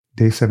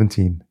Day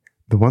 17.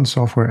 The one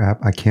software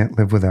app I can't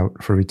live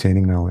without for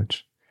retaining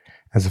knowledge.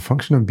 As a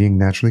function of being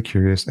naturally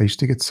curious, I used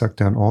to get sucked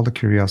down all the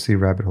curiosity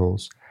rabbit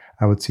holes.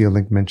 I would see a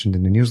link mentioned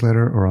in a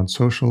newsletter or on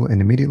social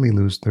and immediately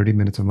lose 30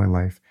 minutes of my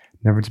life,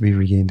 never to be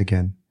regained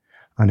again.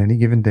 On any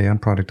given day on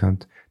Product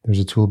Hunt, there's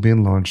a tool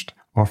being launched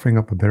offering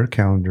up a better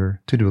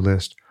calendar, to-do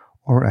list,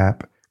 or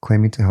app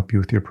claiming to help you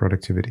with your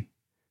productivity.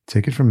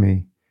 Take it from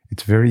me,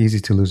 it's very easy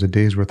to lose a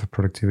day's worth of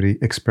productivity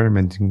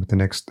experimenting with the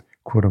next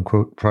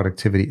quote-unquote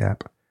productivity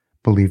app.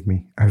 Believe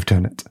me, I've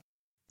done it.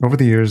 Over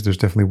the years, there's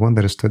definitely one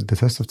that has stood the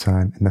test of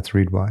time, and that's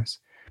Readwise.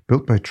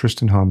 Built by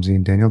Tristan Homsey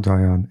and Daniel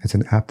Dion, it's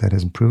an app that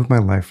has improved my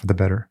life for the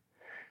better.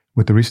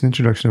 With the recent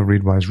introduction of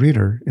Readwise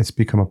Reader, it's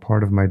become a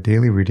part of my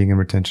daily reading and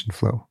retention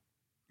flow.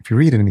 If you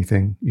read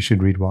anything, you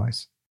should read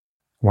Wise.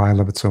 Why I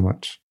love it so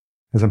much.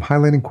 As I'm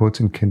highlighting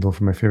quotes in Kindle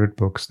from my favorite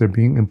books, they're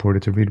being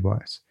imported to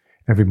Readwise.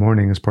 Every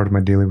morning, as part of my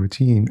daily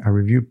routine, I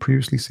review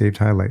previously saved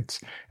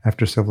highlights.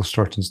 After several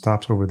starts and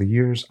stops over the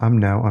years, I'm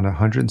now on a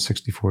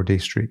 164-day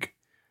streak.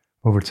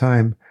 Over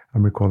time,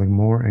 I'm recalling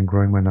more and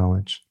growing my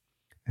knowledge.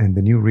 And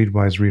the new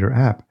Readwise Reader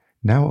app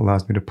now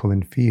allows me to pull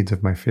in feeds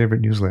of my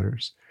favorite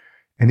newsletters.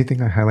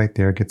 Anything I highlight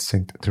there gets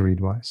synced to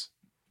Readwise.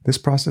 This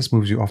process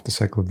moves you off the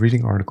cycle of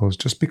reading articles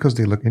just because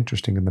they look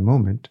interesting in the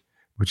moment,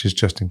 which is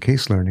just in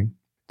case learning,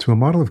 to a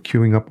model of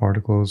queuing up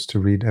articles to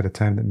read at a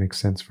time that makes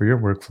sense for your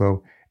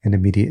workflow and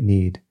immediate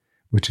need,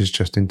 which is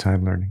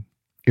just-in-time learning.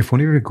 If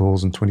one of your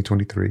goals in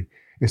 2023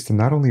 is to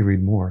not only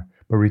read more,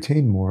 but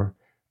retain more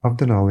of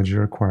the knowledge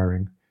you're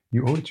acquiring,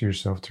 you owe it to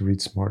yourself to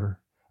read smarter.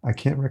 I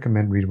can't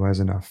recommend Readwise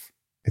enough.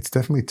 It's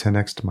definitely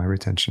 10x to my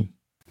retention.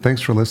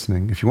 Thanks for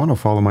listening. If you want to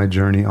follow my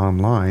journey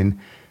online,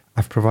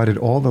 I've provided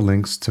all the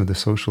links to the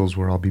socials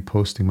where I'll be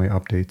posting my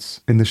updates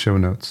in the show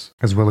notes,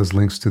 as well as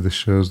links to the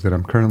shows that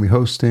I'm currently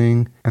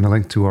hosting and a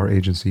link to our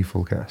agency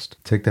Fullcast.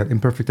 Take that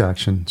imperfect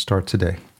action. Start today.